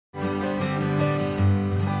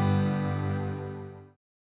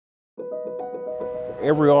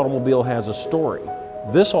Every automobile has a story.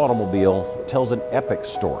 This automobile tells an epic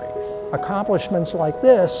story. Accomplishments like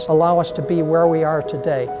this allow us to be where we are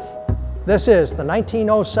today. This is the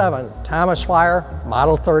 1907 Thomas Flyer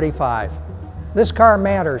Model 35. This car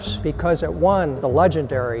matters because it won the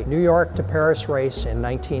legendary New York to Paris race in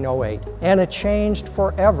 1908, and it changed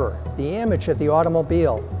forever the image of the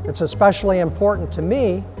automobile. It's especially important to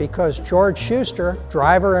me because George Schuster,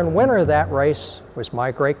 driver and winner of that race, was my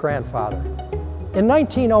great-grandfather. In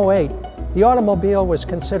 1908, the automobile was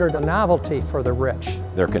considered a novelty for the rich.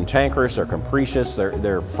 They're cantankerous, they're capricious,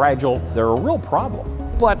 they're fragile, they're a real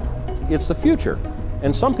problem. But it's the future,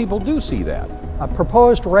 and some people do see that. A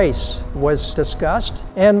proposed race was discussed,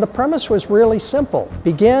 and the premise was really simple.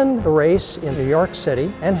 Begin the race in New York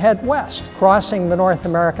City and head west, crossing the North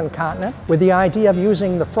American continent with the idea of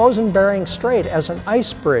using the frozen Bering Strait as an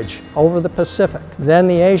ice bridge over the Pacific, then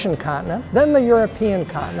the Asian continent, then the European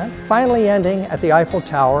continent, finally ending at the Eiffel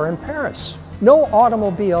Tower in Paris. No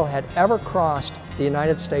automobile had ever crossed the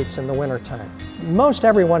United States in the wintertime. Most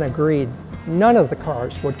everyone agreed none of the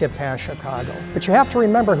cars would get past Chicago. But you have to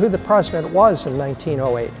remember who the president was in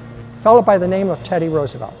 1908, a fellow by the name of Teddy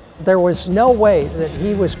Roosevelt. There was no way that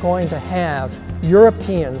he was going to have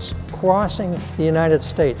Europeans crossing the United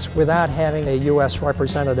States without having a U.S.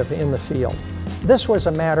 representative in the field. This was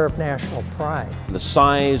a matter of national pride. The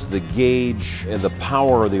size, the gauge, and the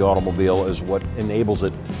power of the automobile is what enables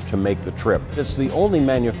it to make the trip. It's the only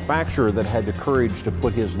manufacturer that had the courage to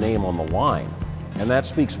put his name on the line. And that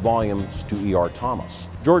speaks volumes to E.R. Thomas.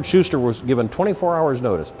 George Schuster was given 24 hours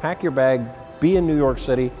notice. Pack your bag, be in New York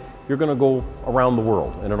City, you're going to go around the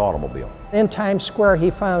world in an automobile. In Times Square,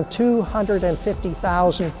 he found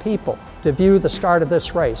 250,000 people to view the start of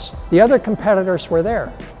this race. The other competitors were there.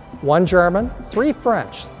 1 German, 3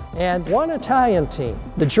 French, and 1 Italian team.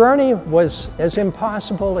 The journey was as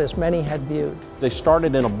impossible as many had viewed. They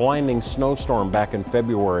started in a blinding snowstorm back in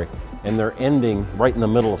February, and they're ending right in the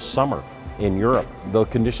middle of summer in Europe. The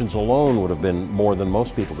conditions alone would have been more than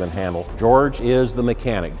most people can handle. George is the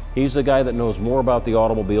mechanic. He's the guy that knows more about the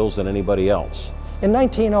automobiles than anybody else. In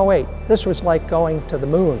 1908, this was like going to the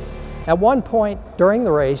moon. At one point during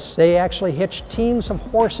the race, they actually hitched teams of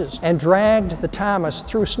horses and dragged the Thomas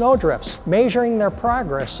through snowdrifts, measuring their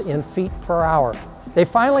progress in feet per hour. They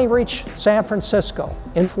finally reached San Francisco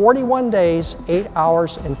in 41 days, 8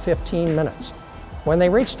 hours, and 15 minutes. When they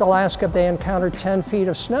reached Alaska, they encountered 10 feet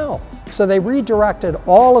of snow. So they redirected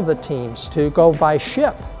all of the teams to go by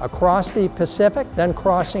ship across the Pacific, then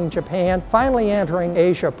crossing Japan, finally entering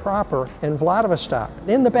Asia proper in Vladivostok.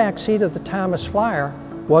 In the back seat of the Thomas Flyer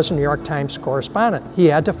was a New York Times correspondent. He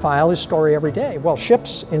had to file his story every day. Well,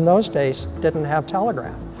 ships in those days didn't have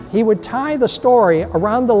telegraph. He would tie the story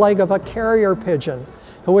around the leg of a carrier pigeon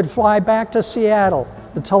who would fly back to Seattle.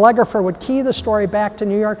 The telegrapher would key the story back to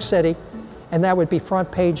New York City, and that would be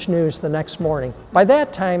front page news the next morning. By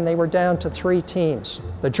that time, they were down to 3 teams: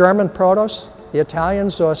 the German Protos, the Italian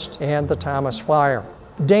Zust, and the Thomas Flyer.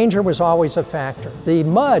 Danger was always a factor. The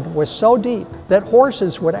mud was so deep that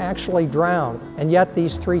horses would actually drown, and yet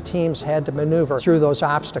these 3 teams had to maneuver through those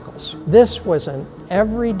obstacles. This was an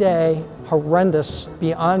everyday, horrendous,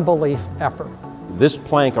 beyond belief effort. This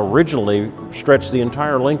plank originally stretched the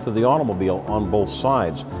entire length of the automobile on both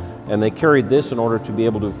sides. And they carried this in order to be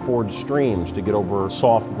able to ford streams, to get over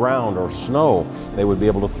soft ground or snow. They would be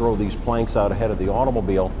able to throw these planks out ahead of the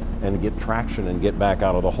automobile and get traction and get back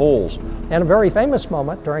out of the holes. And a very famous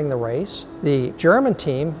moment during the race, the German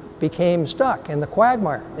team became stuck in the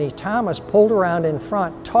quagmire. The Thomas pulled around in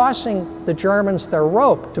front, tossing the Germans their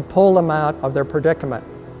rope to pull them out of their predicament.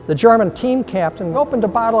 The German team captain opened a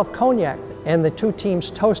bottle of cognac, and the 2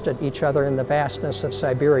 teams toasted each other in the vastness of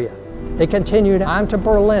Siberia. They continued on to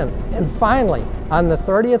Berlin, and finally, on the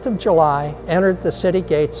 30th of July, entered the city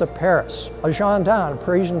gates of Paris. A gendarme, a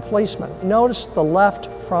Parisian policeman, noticed the left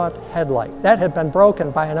front headlight. That had been broken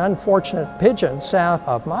by an unfortunate pigeon south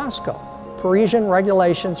of Moscow. Parisian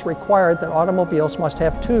regulations required that automobiles must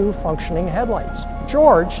have 2 functioning headlights.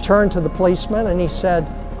 George turned to the policeman and he said,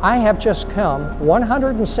 "I have just come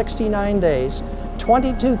 169 days,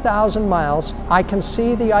 22,000 miles, I can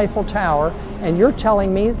see the Eiffel Tower, and you're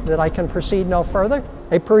telling me that I can proceed no further?"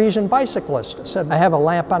 A Parisian bicyclist said, "I have a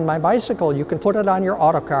lamp on my bicycle, you can put it on your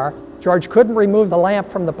autocar." George couldn't remove the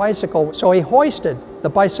lamp from the bicycle, so he hoisted the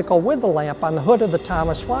bicycle with the lamp on the hood of the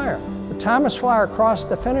Thomas Flyer. The Thomas Flyer crossed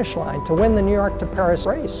the finish line to win the New York to Paris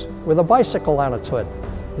race with a bicycle on its hood.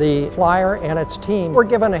 The Flyer and its team were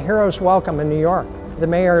given a hero's welcome in New York. The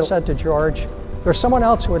mayor said to George, "There's someone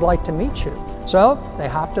else who would like to meet you." So they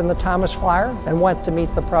hopped in the Thomas Flyer and went to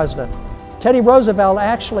meet the president. Teddy Roosevelt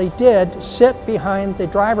actually did sit behind the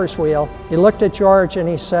driver's wheel. He looked at George and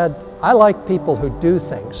he said, "I like people who do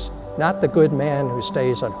things, not the good man who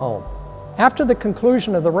stays at home." After the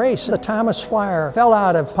conclusion of the race, the Thomas Flyer fell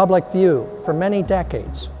out of public view for many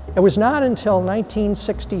decades. It was not until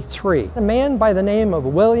 1963, a man by the name of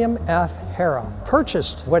William F. Harrah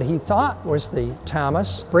purchased what he thought was the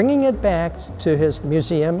Thomas, bringing it back to his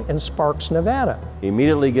museum in Sparks, Nevada. He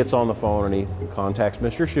immediately gets on the phone and he contacts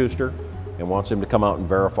Mr. Schuster and wants him to come out and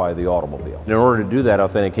verify the automobile. In order to do that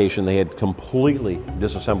authentication, they had completely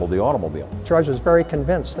disassembled the automobile. George was very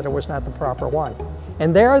convinced that it was not the proper one.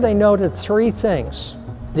 And there they noted three things.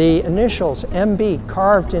 The initials MB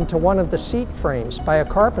carved into one of the seat frames by a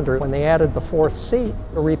carpenter when they added the fourth seat,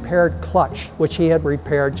 a repaired clutch, which he had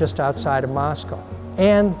repaired just outside of Moscow,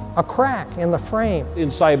 and a crack in the frame. In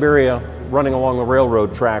Siberia, running along the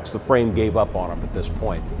railroad tracks, the frame gave up on them at this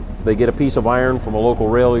point. They get a piece of iron from a local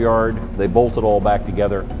rail yard, they bolt it all back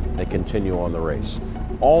together, they continue on the race.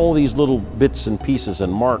 All these little bits and pieces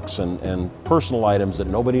and marks and personal items that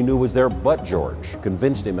nobody knew was there but George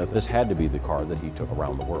convinced him that this had to be the car that he took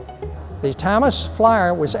around the world. The Thomas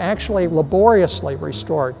Flyer was actually laboriously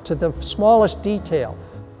restored to the smallest detail,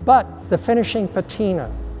 but the finishing patina,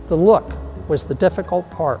 the look, was the difficult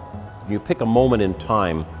part. You pick a moment in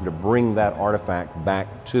time to bring that artifact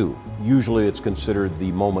back to. Usually it's considered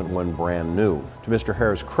the moment when brand new. To Mr.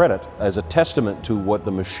 Harrah's credit, as a testament to what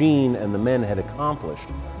the machine and the men had accomplished,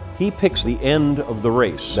 he picks the end of the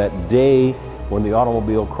race, that day when the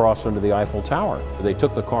automobile crossed under the Eiffel Tower. They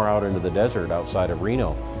took the car out into the desert outside of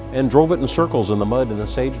Reno and drove it in circles in the mud and the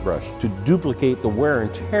sagebrush to duplicate the wear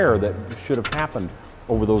and tear that should have happened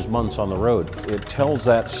over those months on the road. It tells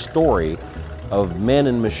that story of men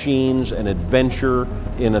and machines and adventure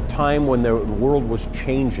in a time when the world was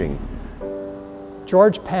changing.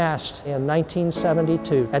 George passed in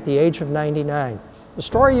 1972 at the age of 99. The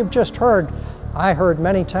story you've just heard, I heard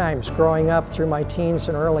many times growing up through my teens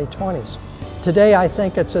and early 20s. Today I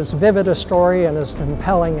think it's as vivid a story and as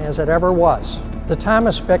compelling as it ever was. The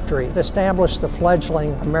Thomas victory established the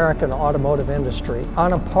fledgling American automotive industry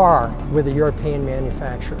on a par with the European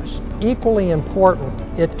manufacturers. Equally important,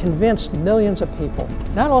 it convinced millions of people,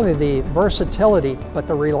 not only the versatility, but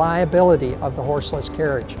the reliability of the horseless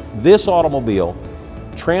carriage. This automobile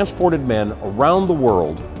transported men around the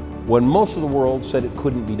world when most of the world said it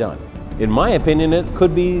couldn't be done. In my opinion, it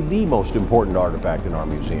could be the most important artifact in our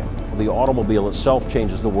museum. The automobile itself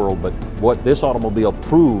changes the world, but what this automobile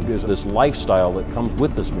proved is this lifestyle that comes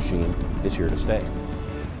with this machine is here to stay.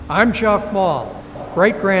 I'm Jeff Maul,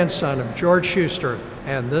 great-grandson of George Schuster,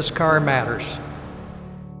 and this car matters.